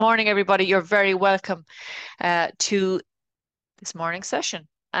Morning, everybody. You're very welcome to this morning's session.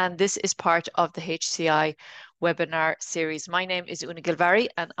 And this is part of the HCI webinar series. My name is Oonagh Gilvarry,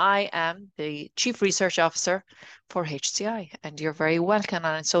 and I am the Chief Research Officer for HCI. And you're very welcome.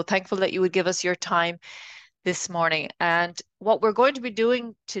 And I'm so thankful that you would give us your time this morning. And what we're going to be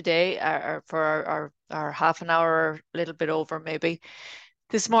doing today, for our half an hour, a little bit over maybe,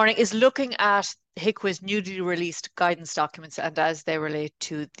 this morning is looking at HIQA's newly released guidance documents and as they relate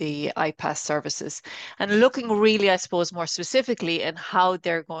to the IPAS services, and looking really, I suppose, more specifically in how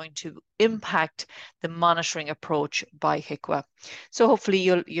they're going to impact the monitoring approach by HIQA. So hopefully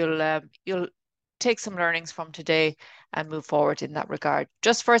you'll take some learnings from today and move forward in that regard.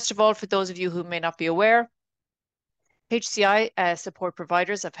 Just first of all, for those of you who may not be aware, HCI support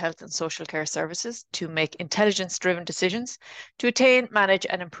providers of health and social care services to make intelligence-driven decisions to attain, manage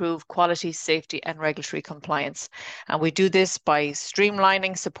and improve quality, safety and regulatory compliance. And we do this by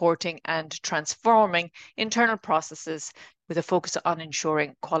streamlining, supporting and transforming internal processes with a focus on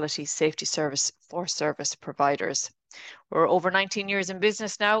ensuring quality, safety service for service providers. We're over 19 years in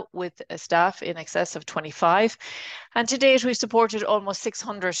business now with a staff in excess of 25. And to date, we've supported almost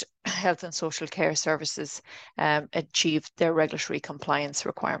 600 health and social care services achieve their regulatory compliance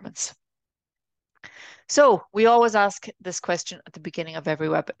requirements. So we always ask this question at the beginning of every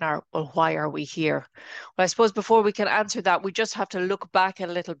webinar, well, why are we here? Well, I suppose before we can answer that, we just have to look back a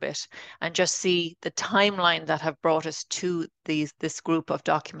little bit and just see the timeline that have brought us to this group of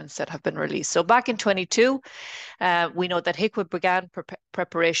documents that have been released. So back in 22, we know that HIQA began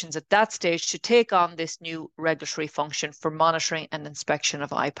preparations at that stage to take on this new regulatory function for monitoring and inspection of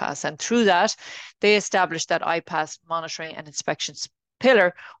IPAS. And through that, they established that IPAS monitoring and inspections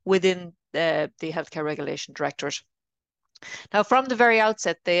pillar within the Healthcare Regulation Directorate. Now, from the very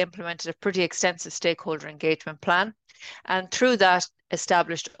outset, they implemented a pretty extensive stakeholder engagement plan, and through that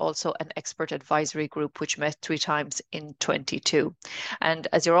established also an expert advisory group, which met 3 times in 22. And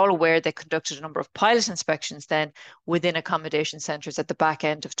as you're all aware, they conducted a number of pilot inspections then within accommodation centres at the back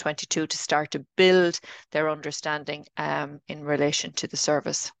end of 22 to start to build their understanding in relation to the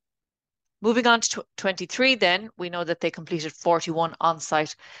service. Moving on to 23 then, we know that they completed 41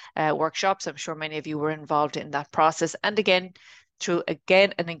 on-site workshops. I'm sure many of you were involved in that process. And again, through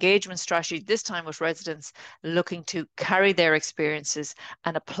an engagement strategy, this time with residents looking to carry their experiences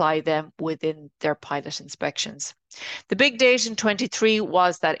and apply them within their pilot inspections. The big date in 23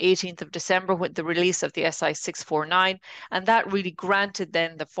 was that 18th of December with the release of the SI 649, and that really granted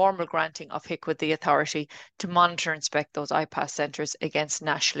then the formal granting of HIQA the authority to monitor and inspect those IPAS centres against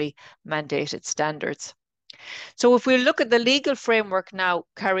nationally mandated standards. So if we look at the legal framework now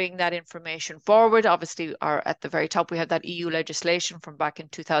carrying that information forward, obviously at the very top we have that EU legislation from back in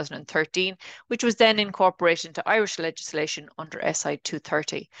 2013, which was then incorporated into Irish legislation under SI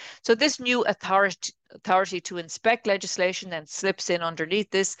 230. So this new authority to inspect legislation then slips in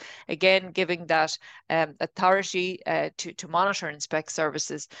underneath this, again giving that authority to monitor and inspect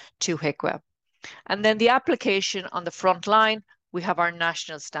services to HIQA. And then the application on the front line, we have our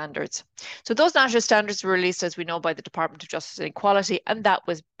national standards. So those national standards were released, as we know, by the Department of Justice and Equality, and that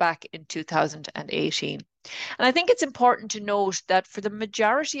was back in 2018. And I think it's important to note that for the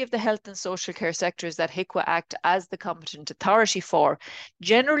majority of the health and social care sectors that HIQA act as the competent authority for,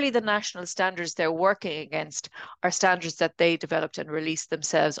 generally the national standards they're working against are standards that they developed and released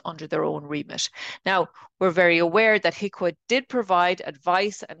themselves under their own remit. Now, we're very aware that HIQA did provide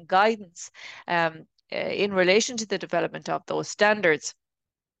advice and guidance in relation to the development of those standards.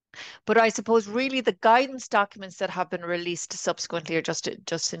 But I suppose really the guidance documents that have been released subsequently or just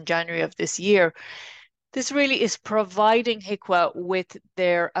in January of this year, this really is providing HIQA with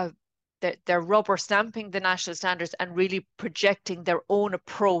their rubber stamping the national standards and really projecting their own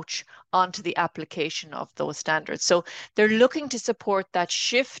approach onto the application of those standards. So they're looking to support that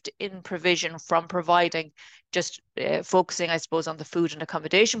shift in provision from providing just focusing, I suppose, on the food and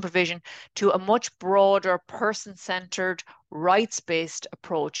accommodation provision to a much broader person-centered, rights-based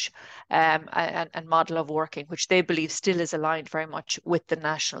approach and model of working, which they believe still is aligned very much with the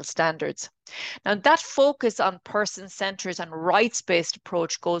national standards. Now, that focus on person-centered and rights-based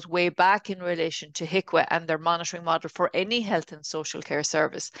approach goes way back in relation to HIQA and their monitoring model for any health and social care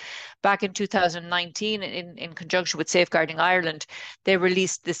service. Back in 2019, in conjunction with Safeguarding Ireland, they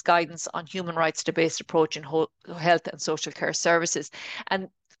released this guidance on human rights-based approach in health and social care services. And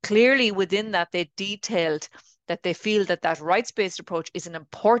clearly within that, they detailed that they feel that that rights-based approach is an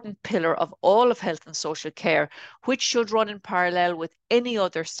important pillar of all of health and social care, which should run in parallel with any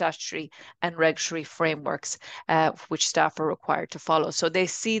other statutory and regulatory frameworks which staff are required to follow. So they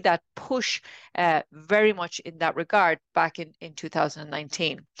see that push very much in that regard back in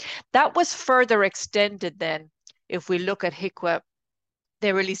 2019. That was further extended then. If we look at HIQA,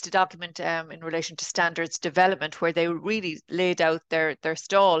 they released a document in relation to standards development where they really laid out their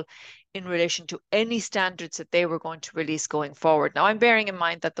stall in relation to any standards that they were going to release going forward. Now, I'm bearing in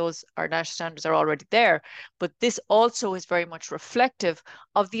mind that those our national standards are already there, but this also is very much reflective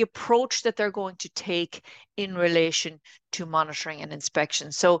of the approach that they're going to take in relation to monitoring and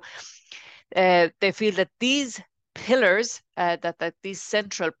inspection. So they feel that these pillars, that these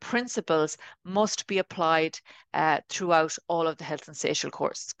central principles must be applied throughout all of the health and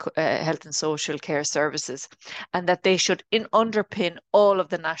social care services, and that they should underpin all of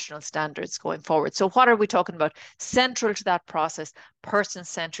the national standards going forward. So what are we talking about? Central to that process,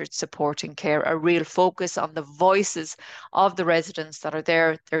 person-centered supporting care, a real focus on the voices of the residents that are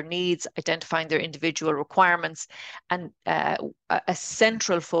there, their needs, identifying their individual requirements, and a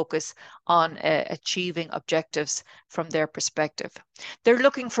central focus on achieving objectives from their perspective. They're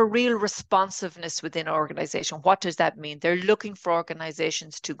looking for real responsiveness within an organization. What does that mean? They're looking for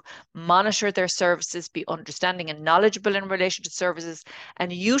organizations to monitor their services, be understanding and knowledgeable in relation to services,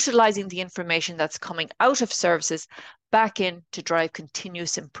 and utilizing the information that's coming out of services back in to drive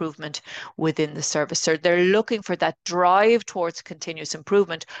continuous improvement within the service. So they're looking for that drive towards continuous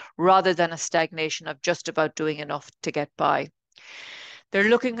improvement rather than a stagnation of just about doing enough to get by. They're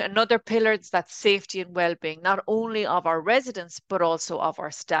looking at another pillar, that's safety and well-being, not only of our residents, but also of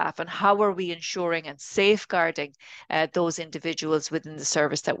our staff. And how are we ensuring and safeguarding those individuals within the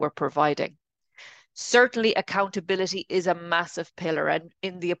service that we're providing? Certainly, accountability is a massive pillar. And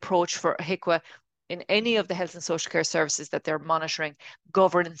in the approach for HIQA, in any of the health and social care services that they're monitoring,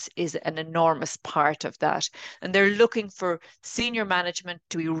 governance is an enormous part of that. And they're looking for senior management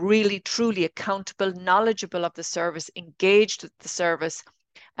to be really, truly accountable, knowledgeable of the service, engaged with the service,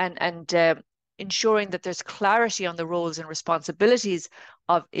 and ensuring that there's clarity on the roles and responsibilities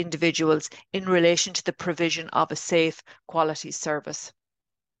of individuals in relation to the provision of a safe, quality service.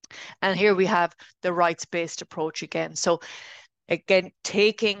 And here we have the rights-based approach again. So again,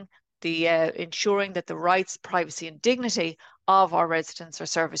 taking the ensuring that the rights, privacy and dignity of our residents or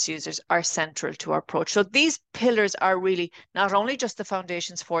service users are central to our approach. So these pillars are really not only just the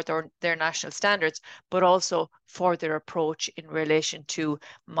foundations for their national standards, but also for their approach in relation to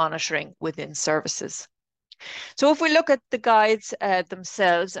monitoring within services. So if we look at the guides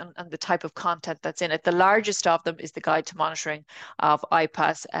themselves and the type of content that's in it, the largest of them is the Guide to Monitoring of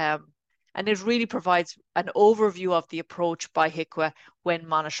IPAS. And it really provides an overview of the approach by HIQA when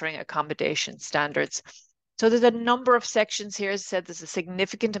monitoring accommodation standards. So there's a number of sections here. As I said, there's a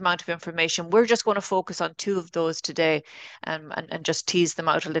significant amount of information. We're just going to focus on two of those today and just tease them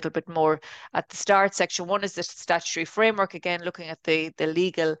out a little bit more. At the start, section 1 is the statutory framework, again, looking at the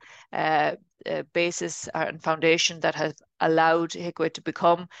legal basis and foundation that has allowed HIQA to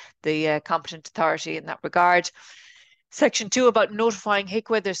become the competent authority in that regard. Section 2 about notifying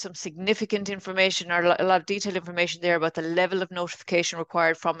HIQA, there's some significant information or a lot of detailed information there about the level of notification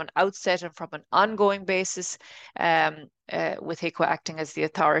required from an outset and from an ongoing basis with HIQA acting as the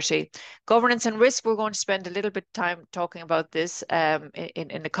authority. Governance and risk, we're going to spend a little bit of time talking about this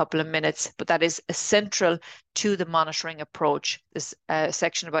in a couple of minutes, but that is essential to the monitoring approach. This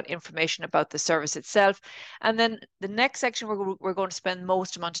section about information about the service itself. And then the next section we're going to spend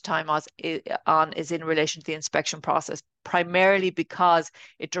most amount of time on is in relation to the inspection process, primarily because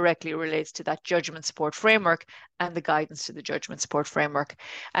it directly relates to that judgment support framework and the guidance to the judgment support framework.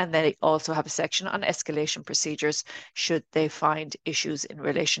 And then they also have a section on escalation procedures should they find issues in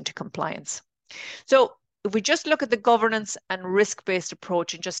relation to compliance. So if we just look at the governance and risk-based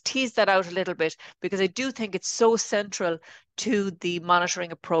approach and just tease that out a little bit, because I do think it's so central to the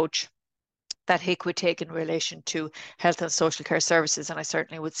monitoring approach that HIQA take in relation to health and social care services, and I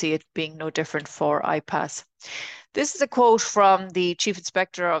certainly would see it being no different for IPAS. This is a quote from the Chief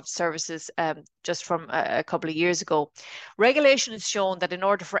Inspector of Services just from a couple of years ago. Regulation has shown that in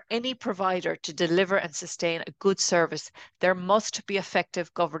order for any provider to deliver and sustain a good service, there must be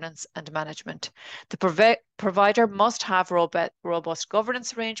effective governance and management. The provider must have robust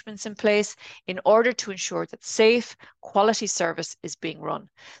governance arrangements in place in order to ensure that safe, quality service is being run.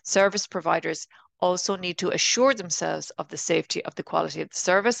 Service providers also need to assure themselves of the safety of the quality of the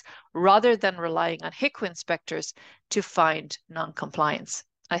service rather than relying on HIQA inspectors to find non-compliance.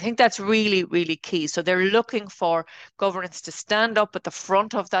 I think that's really, really key. So they're looking for governance to stand up at the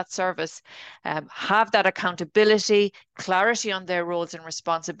front of that service, have that accountability, clarity on their roles and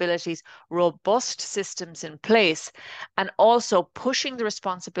responsibilities, robust systems in place, and also pushing the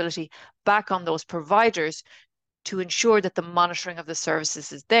responsibility back on those providers to ensure that the monitoring of the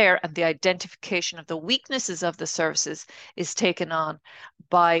services is there and the identification of the weaknesses of the services is taken on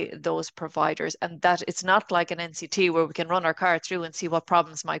by those providers, and that it's not like an NCT where we can run our car through and see what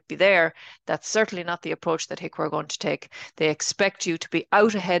problems might be there. That's certainly not the approach that HIQA are going to take. They expect you to be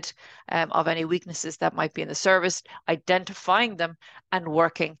out ahead of any weaknesses that might be in the service, identifying them and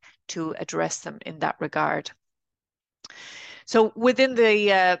working to address them in that regard. So within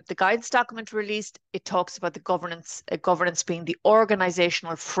the guidance document released, it talks about the governance being the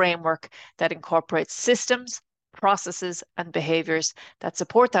organizational framework that incorporates systems, processes, and behaviors that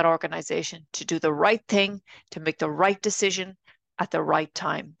support that organization to do the right thing, to make the right decision at the right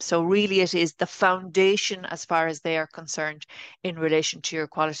time. So really it is the foundation as far as they are concerned in relation to your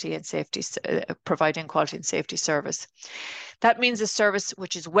quality and safety, providing quality and safety service. That means a service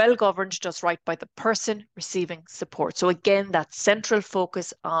which is well governed, does right by the person receiving support. So again, that central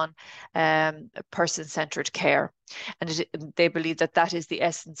focus on person-centered care. And they believe that that is the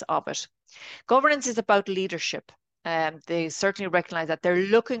essence of it. Governance is about leadership. They certainly recognize that they're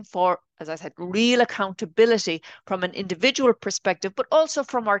looking for, as I said, real accountability from an individual perspective, but also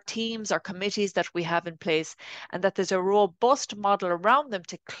from our teams, our committees that we have in place, and that there's a robust model around them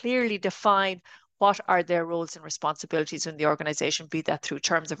to clearly define what are their roles and responsibilities in the organization, be that through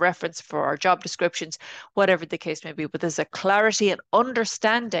terms of reference for our job descriptions, whatever the case may be. But there's a clarity and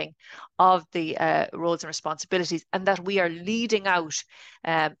understanding of the roles and responsibilities, and that we are leading out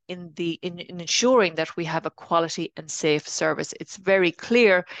in ensuring that we have a quality and safe service. It's very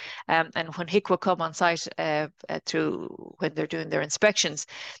clear, and when HIQA come on site when they're doing their inspections,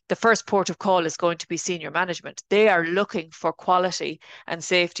 the first port of call is going to be senior management. They are looking for quality and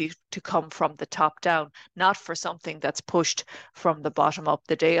safety to come from the top down, not for something that's pushed from the bottom up.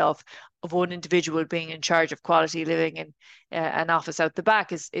 The day of one individual being in charge of quality living in an office out the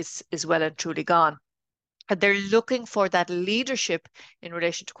back is well and truly gone. And they're looking for that leadership in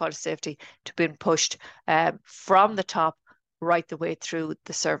relation to quality safety to be pushed from the top right the way through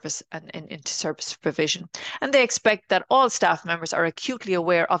the service and into service provision. And they expect that all staff members are acutely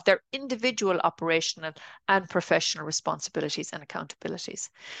aware of their individual operational and professional responsibilities and accountabilities.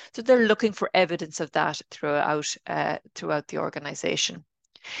 So they're looking for evidence of that throughout the organisation.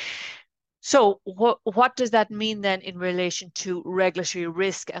 So what does that mean then in relation to regulatory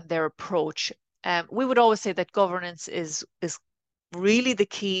risk and their approach? We would always say that governance is really the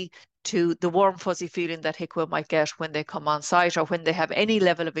key to the warm fuzzy feeling that HIQA might get when they come on site or when they have any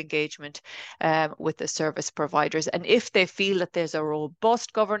level of engagement with the service providers. And if they feel that there's a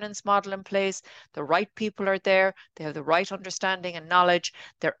robust governance model in place, the right people are there, they have the right understanding and knowledge,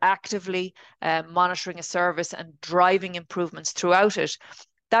 they're actively monitoring a service and driving improvements throughout it,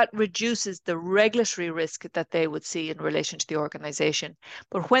 that reduces the regulatory risk that they would see in relation to the organisation.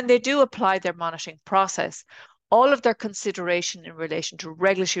 But when they do apply their monitoring process, all of their consideration in relation to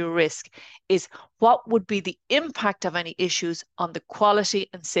regulatory risk is what would be the impact of any issues on the quality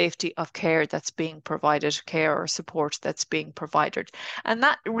and safety of care that's being provided, care or support that's being provided. And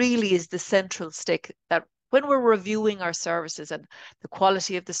that really is the central stick, that when we're reviewing our services and the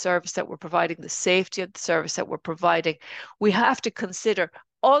quality of the service that we're providing, the safety of the service that we're providing, we have to consider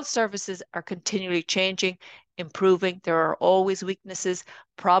all services are continually changing, improving. There are always weaknesses,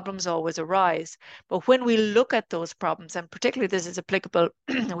 problems always arise. But when we look at those problems, and particularly this is applicable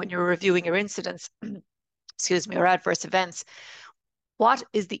when you're reviewing your incidents, excuse me, or adverse events, what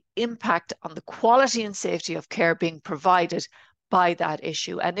is the impact on the quality and safety of care being provided by that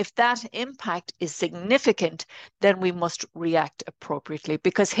issue? And if that impact is significant, then we must react appropriately,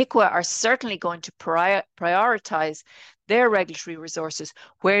 because HIQA are certainly going to prioritize their regulatory resources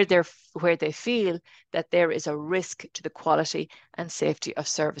where they feel that there is a risk to the quality and safety of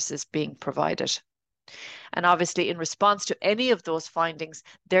services being provided. And obviously, in response to any of those findings,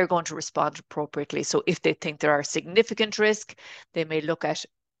 they're going to respond appropriately. So if they think there are significant risk, they may look at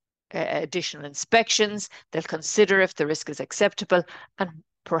additional inspections, they'll consider if the risk is acceptable and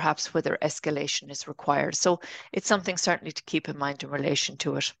perhaps whether escalation is required. So it's something certainly to keep in mind in relation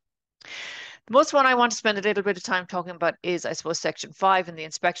to it. The most one I want to spend a little bit of time talking about is, I suppose, Section 5 in the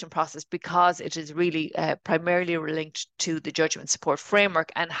inspection process, because it is really primarily linked to the judgment support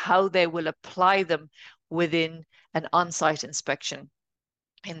framework and how they will apply them within an on-site inspection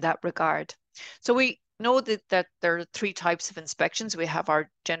in that regard. So we know that there are three types of inspections. We have our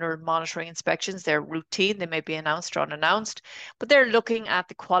general monitoring inspections. They're routine. They may be announced or unannounced, but they're looking at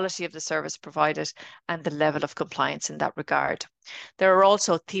the quality of the service provided and the level of compliance in that regard. There are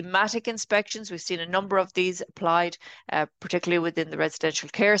also thematic inspections. We've seen a number of these applied, particularly within the residential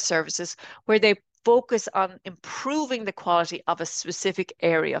care services, where they focus on improving the quality of a specific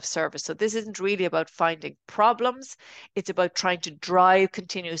area of service. So this isn't really about finding problems. It's about trying to drive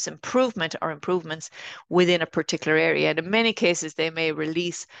continuous improvement or improvements within a particular area. And in many cases, they may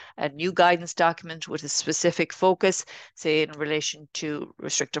release a new guidance document with a specific focus, say in relation to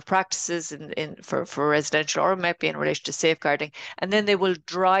restrictive practices for residential, or it might be in relation to safeguarding. And then they will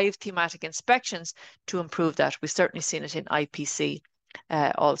drive thematic inspections to improve that. We've certainly seen it in IPC.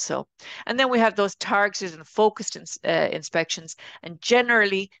 Also. And then we have those targeted and focused inspections, and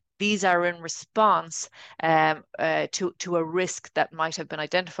generally these are in response to a risk that might have been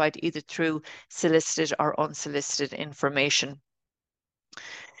identified either through solicited or unsolicited information.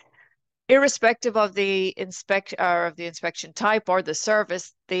 Irrespective of the inspection type or the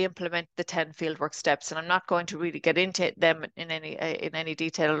service, they implement the 10 fieldwork steps. And I'm not going to really get into them in any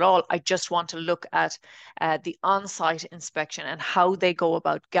detail at all. I just want to look at the on-site inspection and how they go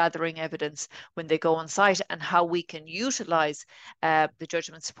about gathering evidence when they go on site, and how we can utilize the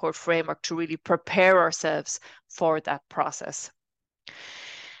judgment support framework to really prepare ourselves for that process.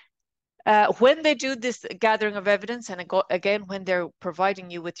 When they do this gathering of evidence, and again, when they're providing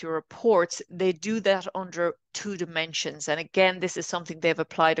you with your reports, they do that under 2 dimensions. And again, this is something they've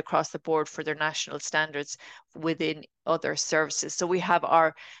applied across the board for their national standards within other services. So we have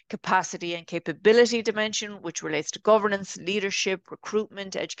our capacity and capability dimension, which relates to governance, leadership,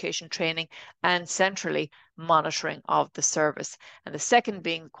 recruitment, education, training, and centrally monitoring of the service. And the second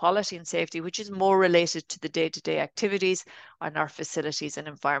being quality and safety, which is more related to the day-to-day activities on our facilities and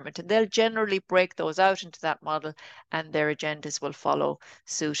environment. And they'll generally break those out into that model, and their agendas will follow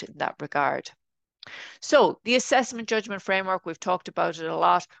suit in that regard. So the assessment judgment framework, we've talked about it a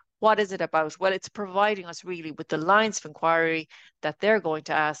lot. What is it about? Well, it's providing us really with the lines of inquiry that they're going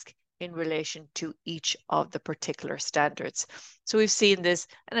to ask in relation to each of the particular standards. So we've seen this,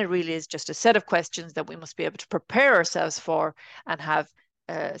 and it really is just a set of questions that we must be able to prepare ourselves for and have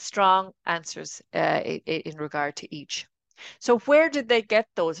strong answers in regard to each. So where did they get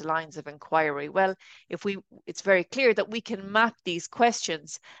those lines of inquiry? Well, it's very clear that we can map these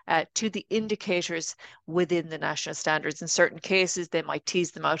questions to the indicators within the national standards. In certain cases, they might tease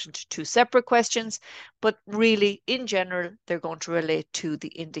them out into 2 separate questions, but really, in general, they're going to relate to the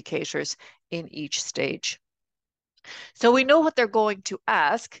indicators in each stage. So we know what they're going to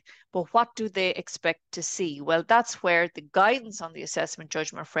ask, but what do they expect to see? Well, that's where the guidance on the assessment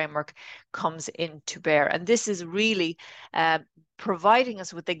judgment framework comes into bear. And this is really providing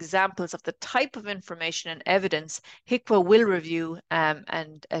us with examples of the type of information and evidence HIQA will review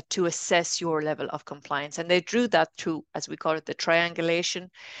and to assess your level of compliance. And they drew that through, as we call it, the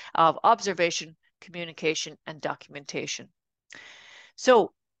triangulation of observation, communication, and documentation.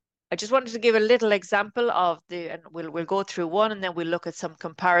 So I just wanted to give a little example of and we'll go through one, and then we'll look at some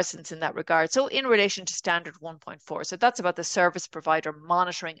comparisons in that regard. So in relation to standard 1.4, so that's about the service provider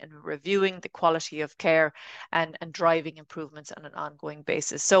monitoring and reviewing the quality of care and driving improvements on an ongoing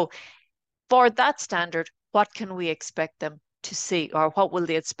basis. So for that standard, what can we expect them to see, or what will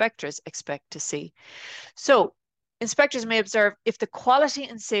the inspectors expect to see? So inspectors may observe if the quality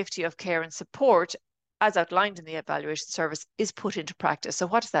and safety of care and support as outlined in the evaluation service is put into practice. So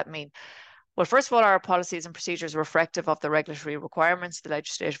what does that mean? Well, first of all, our policies and procedures are reflective of the regulatory requirements, the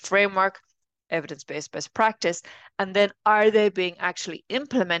legislative framework, evidence-based best practice, and then are they being actually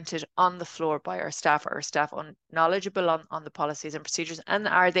implemented on the floor by our staff? Are our staff knowledgeable on the policies and procedures, and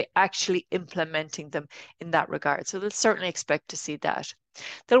are they actually implementing them in that regard? So they'll certainly expect to see that.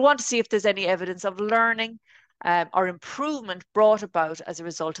 They'll want to see if there's any evidence of learning or improvement brought about as a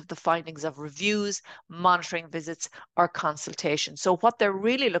result of the findings of reviews, monitoring visits, or consultation. So what they're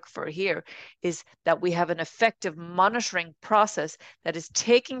really looking for here is that we have an effective monitoring process that is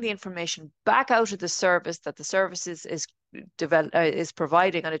taking the information back out of the service that the service is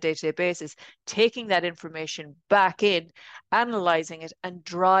providing on a day-to-day basis, taking that information back in, analysing it, and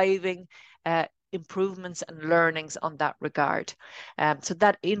driving improvements and learnings on that regard. So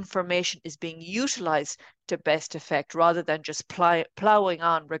that information is being utilised to best effect rather than just ploughing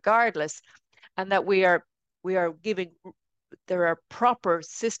on regardless, and that there are proper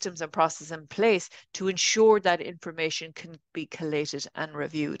systems and processes in place to ensure that information can be collated and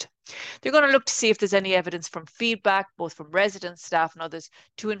reviewed. They're going to look to see if there's any evidence from feedback, both from residents, staff, and others,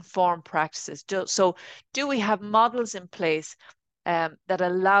 to inform practices. So do we have models in place that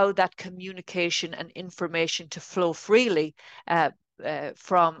allow that communication and information to flow freely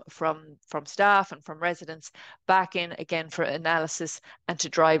from staff and from residents back in again for analysis and to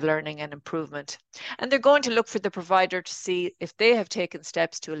drive learning and improvement. And they're going to look for the provider to see if they have taken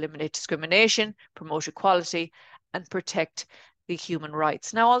steps to eliminate discrimination, promote equality, and protect the human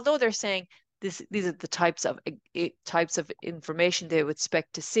rights. Now, although they're saying these are the types of information they would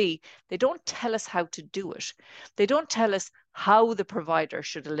expect to see, they don't tell us how to do it. They don't tell us how the provider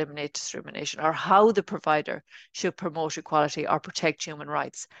should eliminate discrimination or how the provider should promote equality or protect human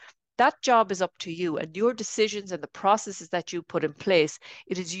rights. That job is up to you, and your decisions and the processes that you put in place,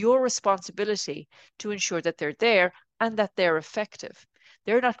 it is your responsibility to ensure that they're there and that they're effective.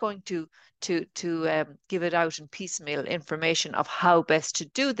 They're not going to give it out in piecemeal information of how best to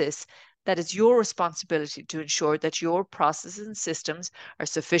do this. That is your responsibility to ensure that your processes and systems are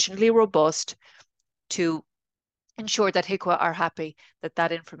sufficiently robust to ensure that HIQA are happy that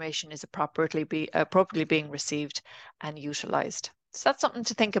that information is appropriately being received and utilised. So that's something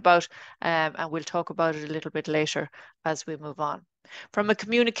to think about, and we'll talk about it a little bit later as we move on. From a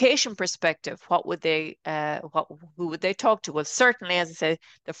communication perspective, who would they talk to? Well, certainly, as I say,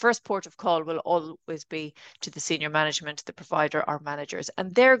 the first port of call will always be to the senior management, the provider, or managers,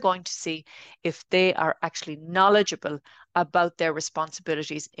 and they're going to see if they are actually knowledgeable about their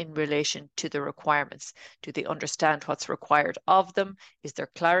responsibilities in relation to the requirements. Do they understand what's required of them? Is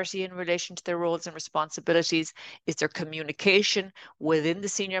there clarity in relation to their roles and responsibilities? Is there communication within the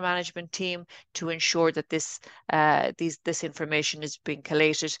senior management team to ensure that this information is being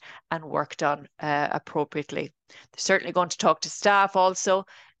collated and worked on appropriately? They're certainly going to talk to staff also,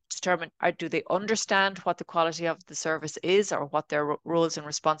 determine do they understand what the quality of the service is or what their roles and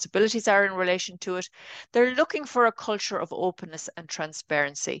responsibilities are in relation to it. They're looking for a culture of openness and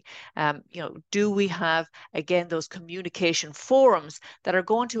transparency. Do we have, again, those communication forums that are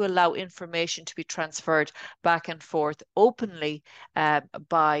going to allow information to be transferred back and forth openly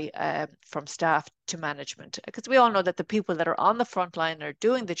from staff to management? Because we all know that the people that are on the front line are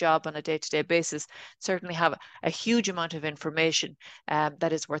doing the job on a day-to-day basis certainly have a huge amount of information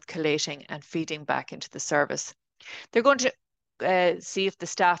that is worth collating and feeding back into the service. They're going to see if the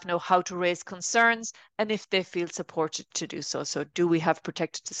staff know how to raise concerns and if they feel supported to do so. So do we have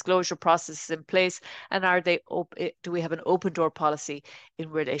protected disclosure processes in place, and do we have an open door policy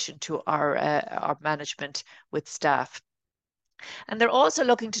in relation to our management with staff? And they're also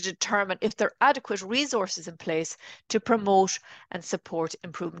looking to determine if there are adequate resources in place to promote and support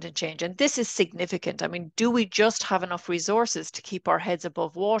improvement and change. And this is significant. I mean, do we just have enough resources to keep our heads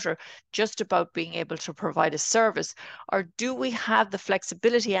above water just about being able to provide a service? Or do we have the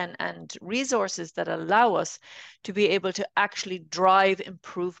flexibility and resources that allow us to be able to actually drive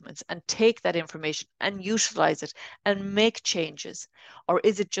improvements and take that information and utilize it and make changes? Or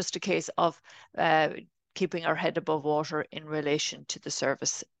is it just a case of keeping our head above water in relation to the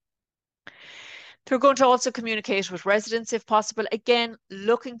service? They're going to also communicate with residents if possible, again,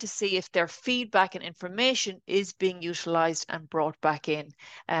 looking to see if their feedback and information is being utilised and brought back in.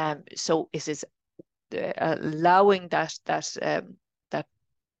 So it is allowing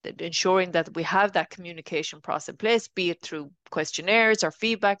ensuring that we have that communication process in place, be it through questionnaires or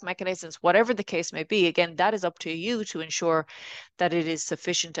feedback mechanisms, whatever the case may be. Again, that is up to you to ensure that it is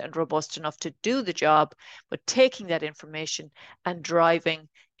sufficient and robust enough to do the job, but taking that information and driving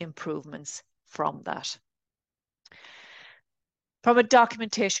improvements from that. From a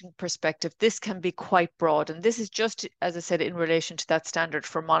documentation perspective, this can be quite broad, and this is just, as I said, in relation to that standard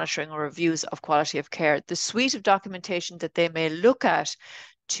for monitoring or reviews of quality of care. The suite of documentation that they may look at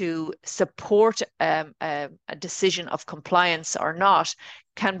to support a decision of compliance or not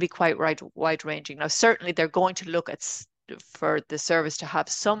can be quite wide-ranging. Now, certainly they're going to look for the service to have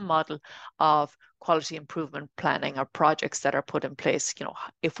some model of quality improvement planning or projects that are put in place.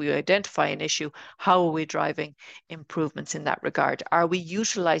 If we identify an issue, how are we driving improvements in that regard? Are we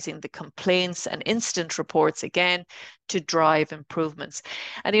utilizing the complaints and incident reports again to drive improvements?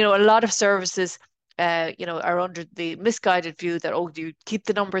 And a lot of services are under the misguided view that, you keep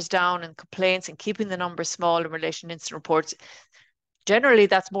the numbers down and complaints and keeping the numbers small in relation to incident reports. Generally,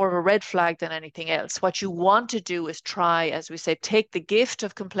 that's more of a red flag than anything else. What you want to do is try, as we say, take the gift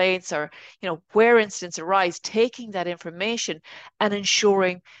of complaints or, where incidents arise, taking that information and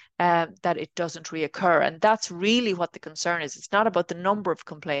ensuring that it doesn't reoccur. And that's really what the concern is. It's not about the number of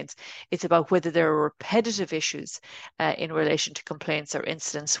complaints. It's about whether there are repetitive issues in relation to complaints or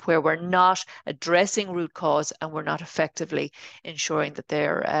incidents where we're not addressing root cause and we're not effectively ensuring that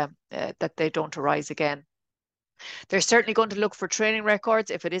that they don't arise again. They're certainly going to look for training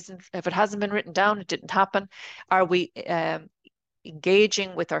records. If it hasn't been written down, it didn't happen. Are we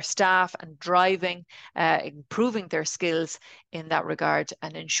engaging with our staff and driving, improving their skills in that regard,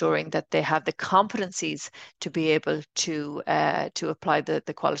 and ensuring that they have the competencies to be able to apply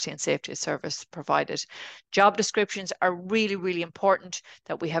the quality and safety of service provided. Job descriptions are really, really important,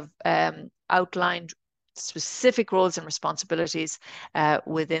 that we have outlined specific roles and responsibilities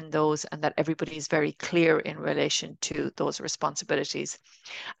within those, and that everybody is very clear in relation to those responsibilities.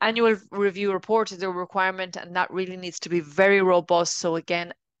 Annual review report is a requirement, and that really needs to be very robust. So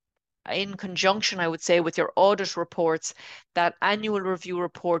again, in conjunction, I would say, with your audit reports, that annual review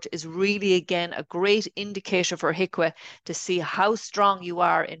report is really, again, a great indicator for HIQA to see how strong you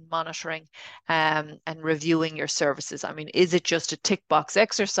are in monitoring and reviewing your services. I mean, is it just a tick box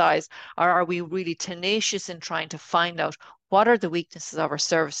exercise, or are we really tenacious in trying to find out what are the weaknesses of our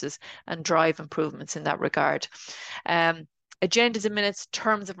services and drive improvements in that regard? Agendas and minutes,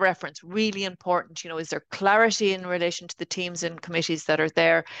 terms of reference, really important. You know, is there clarity in relation to the teams and committees that are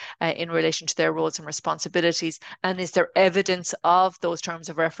there in relation to their roles and responsibilities? And is there evidence of those terms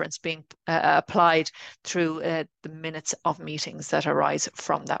of reference being applied through the minutes of meetings that arise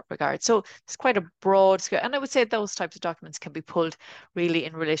from that regard? So it's quite a broad scale. And I would say those types of documents can be pulled really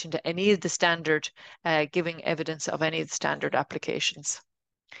in relation to any of the standard, giving evidence of any of the standard applications.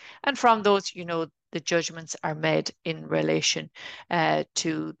 And from those, you know, the judgments are made in relation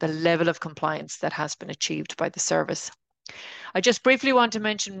to the level of compliance that has been achieved by the service. I just briefly want to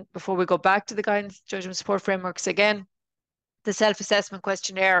mention, before we go back to the guidance judgment support frameworks again, the self-assessment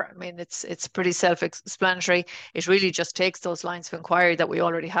questionnaire. I mean, it's pretty self-explanatory. It really just takes those lines of inquiry that we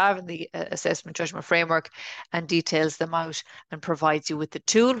already have in the assessment judgment framework and details them out and provides you with the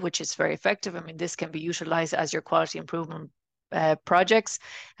tool, which is very effective. I mean, this can be utilized as your quality improvement projects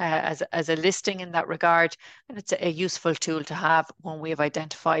as a listing in that regard, and it's a useful tool to have when we have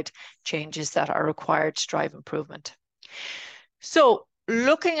identified changes that are required to drive improvement. So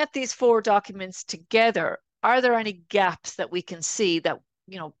looking at these 4 documents together, are there any gaps that we can see, that,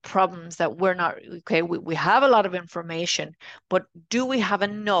 you know, problems that we're not, okay, we have a lot of information, but do we have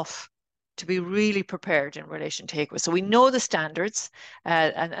enough to be really prepared in relation to HIQA? So we know the standards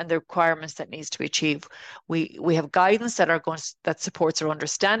and the requirements that needs to be achieved. We have guidance that supports our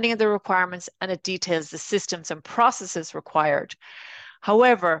understanding of the requirements, and it details the systems and processes required.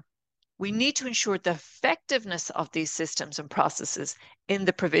 However, we need to ensure the effectiveness of these systems and processes in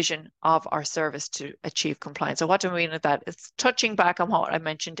the provision of our service to achieve compliance. So what do I mean by that? It's touching back on what I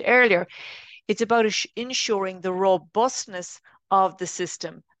mentioned earlier. It's about ensuring the robustness of the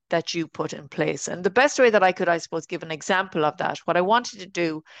system that you put in place. And the best way that I could, I suppose, give an example of that, what I wanted to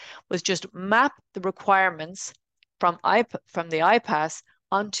do was just map the requirements from the IPAS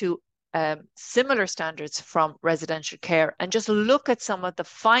onto similar standards from residential care, and just look at some of the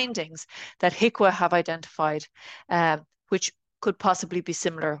findings that HIQA have identified, which could possibly be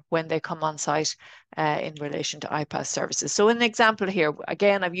similar when they come on site in relation to IPAS services. So in the example here,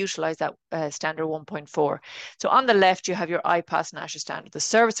 again, I've utilized that standard 1.4. So on the left, you have your IPAS national standard. The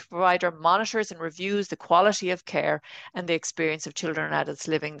service provider monitors and reviews the quality of care and the experience of children and adults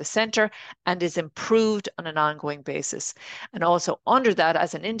living in the centre, and is improved on an ongoing basis. And also under that,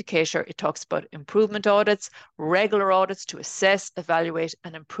 as an indicator, it talks about improvement audits, regular audits to assess, evaluate,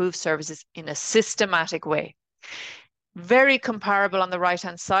 and improve services in a systematic way. Very comparable on the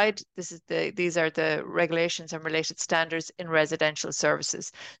right-hand side. These are the regulations and related standards in residential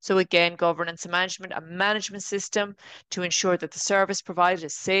services. So again, governance and management, a management system to ensure that the service provided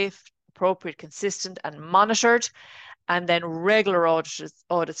is safe, appropriate, consistent, and monitored. And then regular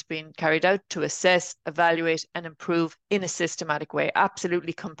audits being carried out to assess, evaluate, and improve in a systematic way.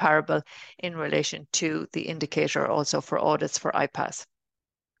 Absolutely comparable in relation to the indicator also for audits for IPAS.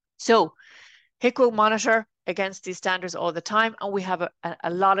 So HIQA monitor against these standards all the time, and we have a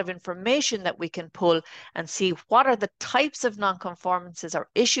lot of information that we can pull and see what are the types of non-conformances or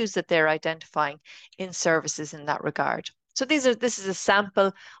issues that they're identifying in services in that regard. So this is a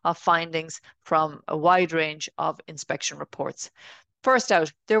sample of findings from a wide range of inspection reports. First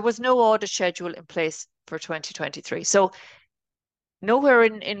out, there was no audit schedule in place for 2023. So nowhere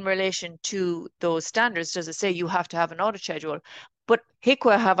in relation to those standards does it say you have to have an audit schedule. But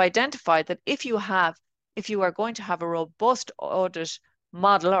HIQA have identified that if you are going to have a robust audit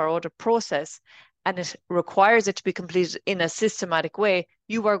model or audit process, and it requires it to be completed in a systematic way,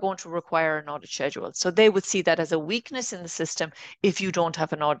 you are going to require an audit schedule. So they would see that as a weakness in the system if you don't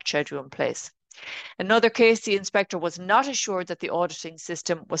have an audit schedule in place. Another case, the inspector was not assured that the auditing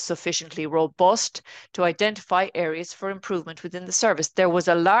system was sufficiently robust to identify areas for improvement within the service. There was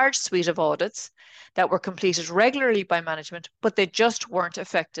a large suite of audits that were completed regularly by management, but they just weren't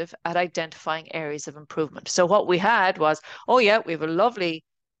effective at identifying areas of improvement. So what we had was, oh yeah, we have a lovely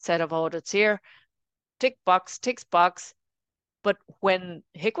set of audits here, tick box, ticks box. But when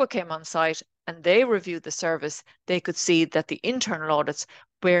HIQA came on site and they reviewed the service, they could see that the internal audits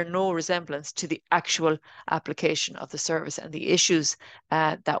bear no resemblance to the actual application of the service and the issues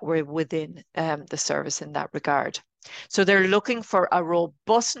that were within the service in that regard. So they're looking for a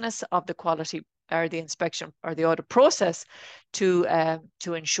robustness of the quality or the inspection or the audit process to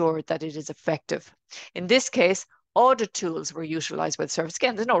ensure that it is effective. In this case, audit tools were utilised by the service.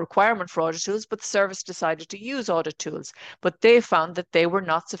 Again, there's no requirement for audit tools, but the service decided to use audit tools. But they found that they were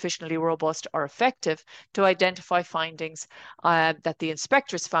not sufficiently robust or effective to identify findings that the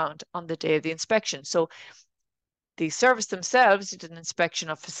inspectors found on the day of the inspection. So the service themselves did an inspection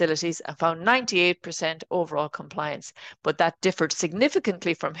of facilities and found 98% overall compliance, but that differed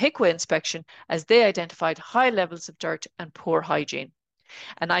significantly from HIQA inspection as they identified high levels of dirt and poor hygiene.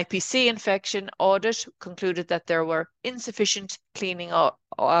 An IPC inspection audit concluded that there were insufficient cleaning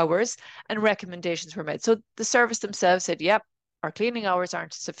hours and recommendations were made. So the service themselves said, yep, our cleaning hours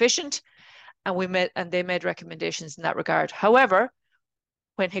aren't sufficient, and they made recommendations in that regard. However,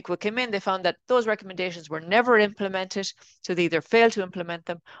 when HIQA came in, they found that those recommendations were never implemented, so they either failed to implement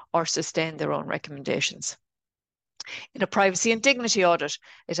them or sustained their own recommendations. In a privacy and dignity audit,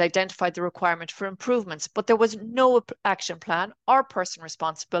 it identified the requirement for improvements, but there was no action plan or person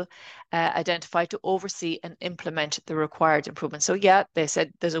responsible identified to oversee and implement the required improvements. So yeah, they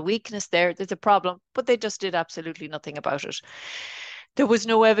said there's a weakness there, there's a problem, but they just did absolutely nothing about it. There was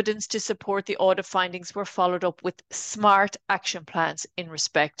no evidence to support the audit findings were followed up with smart action plans in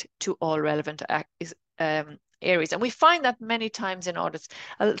respect to all relevant areas. And we find that many times in audits,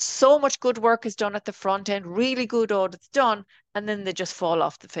 so much good work is done at the front end, really good audits done, and then they just fall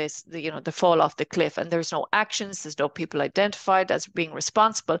off the face, they fall off the cliff, and there's no actions, there's no people identified as being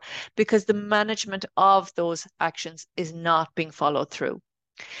responsible because the management of those actions is not being followed through.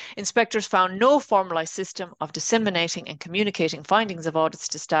 Inspectors found no formalised system of disseminating and communicating findings of audits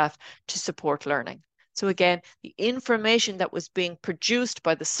to staff to support learning. So again, the information that was being produced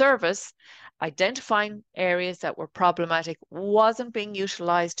by the service, identifying areas that were problematic, wasn't being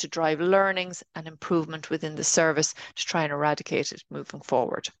utilised to drive learnings and improvement within the service to try and eradicate it moving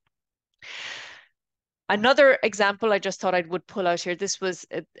forward. Another example I just thought I would pull out here, this was,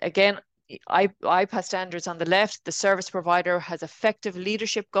 again, IPAS standards on the left. The service provider has effective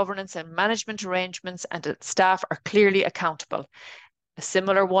leadership, governance and management arrangements, and staff are clearly accountable. A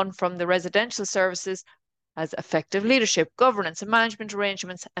similar one from the residential services has effective leadership, governance and management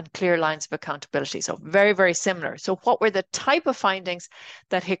arrangements and clear lines of accountability. So very, very similar. So what were the type of findings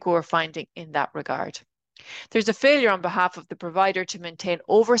that HIQA were finding in that regard? There's a failure on behalf of the provider to maintain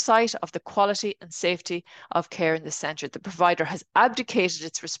oversight of the quality and safety of care in the centre. The provider has abdicated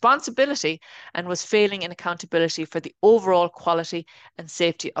its responsibility and was failing in accountability for the overall quality and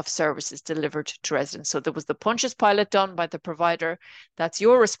safety of services delivered to residents. So there was the punches pilot done by the provider. That's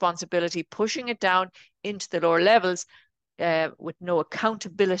your responsibility, pushing it down into the lower levels with no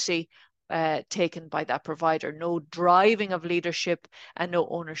accountability taken by that provider, no driving of leadership and no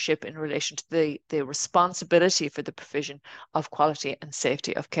ownership in relation to the responsibility for the provision of quality and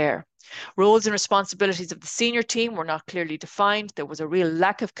safety of care. Roles and responsibilities of the senior team were not clearly defined. There was a real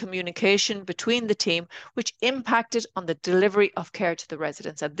lack of communication between the team, which impacted on the delivery of care to the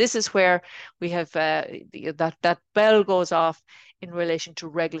residents. And this is where we have that bell goes off in relation to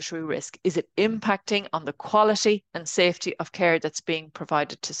regulatory risk. Is it impacting on the quality and safety of care that's being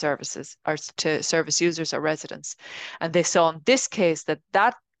provided to services or to service users or residents? And they saw in this case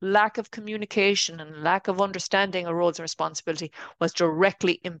that lack of communication and lack of understanding of roles and responsibility was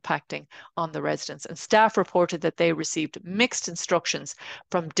directly impacting on the residents. And staff reported that they received mixed instructions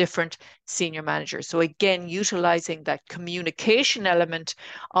from different senior managers. So again, utilising that communication element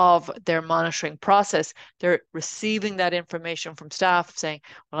of their monitoring process, they're receiving that information from staff saying,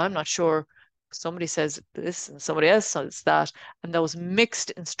 well, I'm not sure, somebody says this and somebody else says that, and those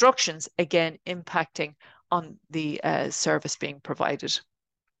mixed instructions again impacting on the service being provided.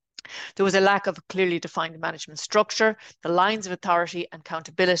 There was a lack of a clearly defined management structure. The lines of authority and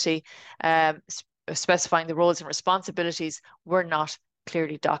accountability specifying the roles and responsibilities were not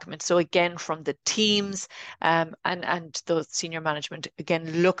clearly documented. So again, from the teams and the senior management,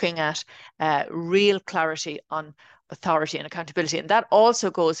 again, looking at real clarity on authority and accountability. And that also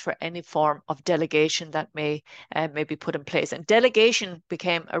goes for any form of delegation that may be put in place. And delegation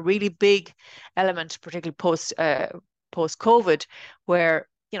became a really big element, particularly post-COVID, where,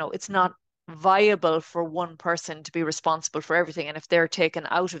 you know, it's not viable for one person to be responsible for everything. And if they're taken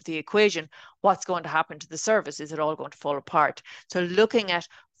out of the equation, what's going to happen to the service? Is it all going to fall apart? So looking at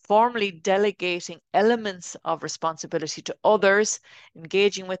formally delegating elements of responsibility to others,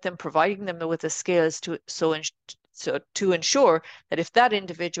 engaging with them, providing them with the skills to ensure that if that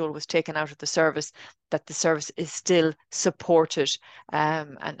individual was taken out of the service, that the service is still supported,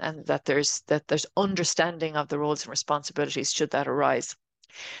 and that there's understanding of the roles and responsibilities should that arise.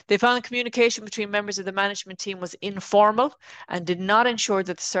 They found communication between members of the management team was informal and did not ensure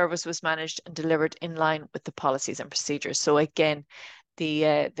that the service was managed and delivered in line with the policies and procedures. So again,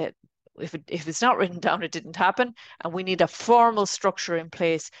 if it's not written down, it didn't happen. And we need a formal structure in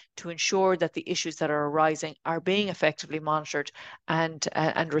place to ensure that the issues that are arising are being effectively monitored and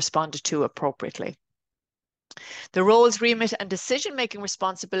responded to appropriately. The roles, remit, and decision-making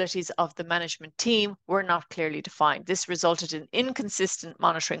responsibilities of the management team were not clearly defined. This resulted in inconsistent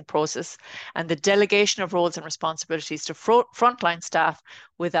monitoring process and the delegation of roles and responsibilities to frontline staff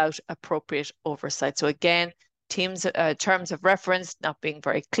without appropriate oversight. So again, terms of reference not being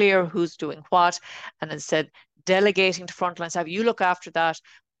very clear who's doing what, and instead delegating to frontline staff. You look after that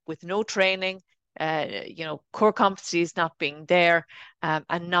with no training, you know, core competencies not being there,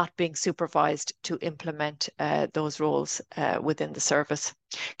 and not being supervised to implement those roles within the service.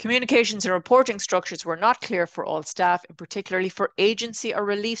 Communications and reporting structures were not clear for all staff, and particularly for agency or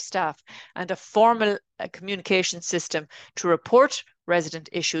relief staff, and a formal communication system to report resident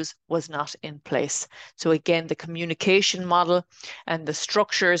issues was not in place. So again, the communication model and the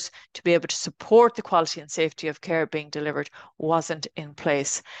structures to be able to support the quality and safety of care being delivered wasn't in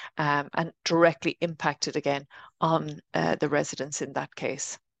place, and directly impacted again on the residents in that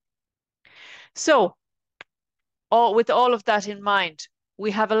case. So with all of that in mind,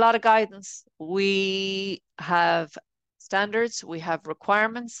 we have a lot of guidance. We have standards, we have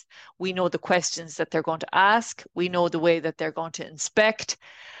requirements, we know the questions that they're going to ask, we know the way that they're going to inspect,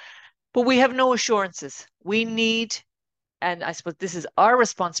 but we have no assurances. We need, and I suppose this is our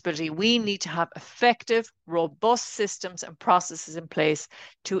responsibility, we need to have effective, robust systems and processes in place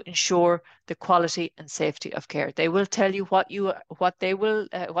to ensure the quality and safety of care. They will tell you what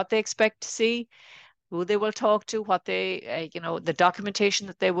they expect to see, who they will talk to, what they, you know, the documentation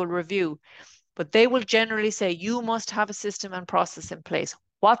that they will review. But they will generally say you must have a system and process in place.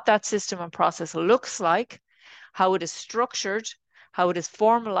 What that system and process looks like, how it is structured, how it is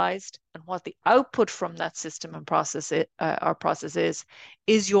formalized, and what the output from that system and process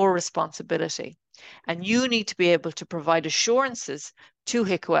is your responsibility. And you need to be able to provide assurances to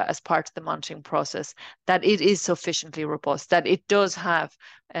HIQA as part of the monitoring process that it is sufficiently robust, that it does have,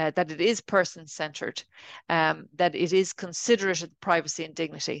 that it is person-centered, that it is considerate of privacy and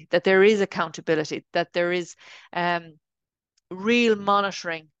dignity, that there is accountability, that there is real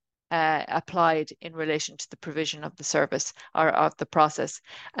monitoring applied in relation to the provision of the service or of the process,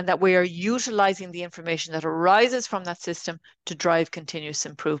 and that we are utilizing the information that arises from that system to drive continuous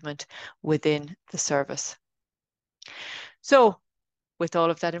improvement within the service. So with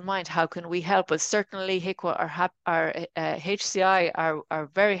all of that in mind, how can we help? Well, certainly HIQA HCI are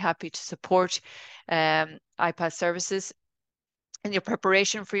very happy to support IPAS services in your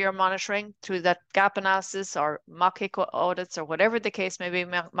preparation for your monitoring through that gap analysis or mock HIQA audits or whatever the case may be,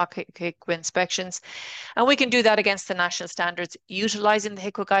 mock HIQA inspections. And we can do that against the national standards, utilizing the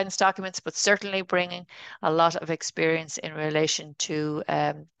HIQA guidance documents, but certainly bringing a lot of experience in relation to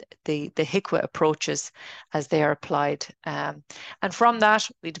the HIQA approaches as they are applied. And from that,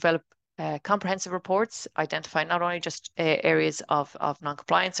 we develop comprehensive reports, identify not only just areas of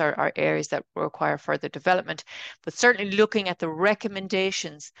non-compliance or areas that require further development, but certainly looking at the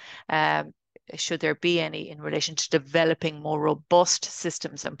recommendations, should there be any, in relation to developing more robust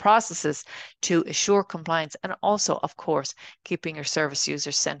systems and processes to assure compliance, and also, of course, keeping your service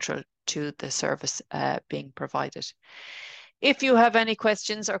users central to the service being provided. If you have any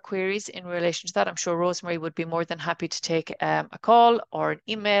questions or queries in relation to that, I'm sure Rosemary would be more than happy to take a call or an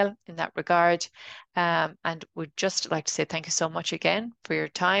email in that regard. And would just like to say thank you so much again for your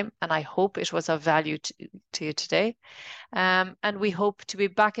time. And I hope it was of value to you today. And we hope to be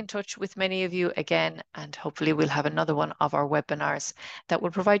back in touch with many of you again. And hopefully we'll have another one of our webinars that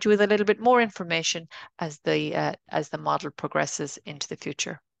will provide you with a little bit more information as the model progresses into the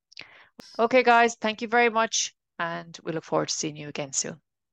future. Okay, guys, thank you very much. And we look forward to seeing you again soon.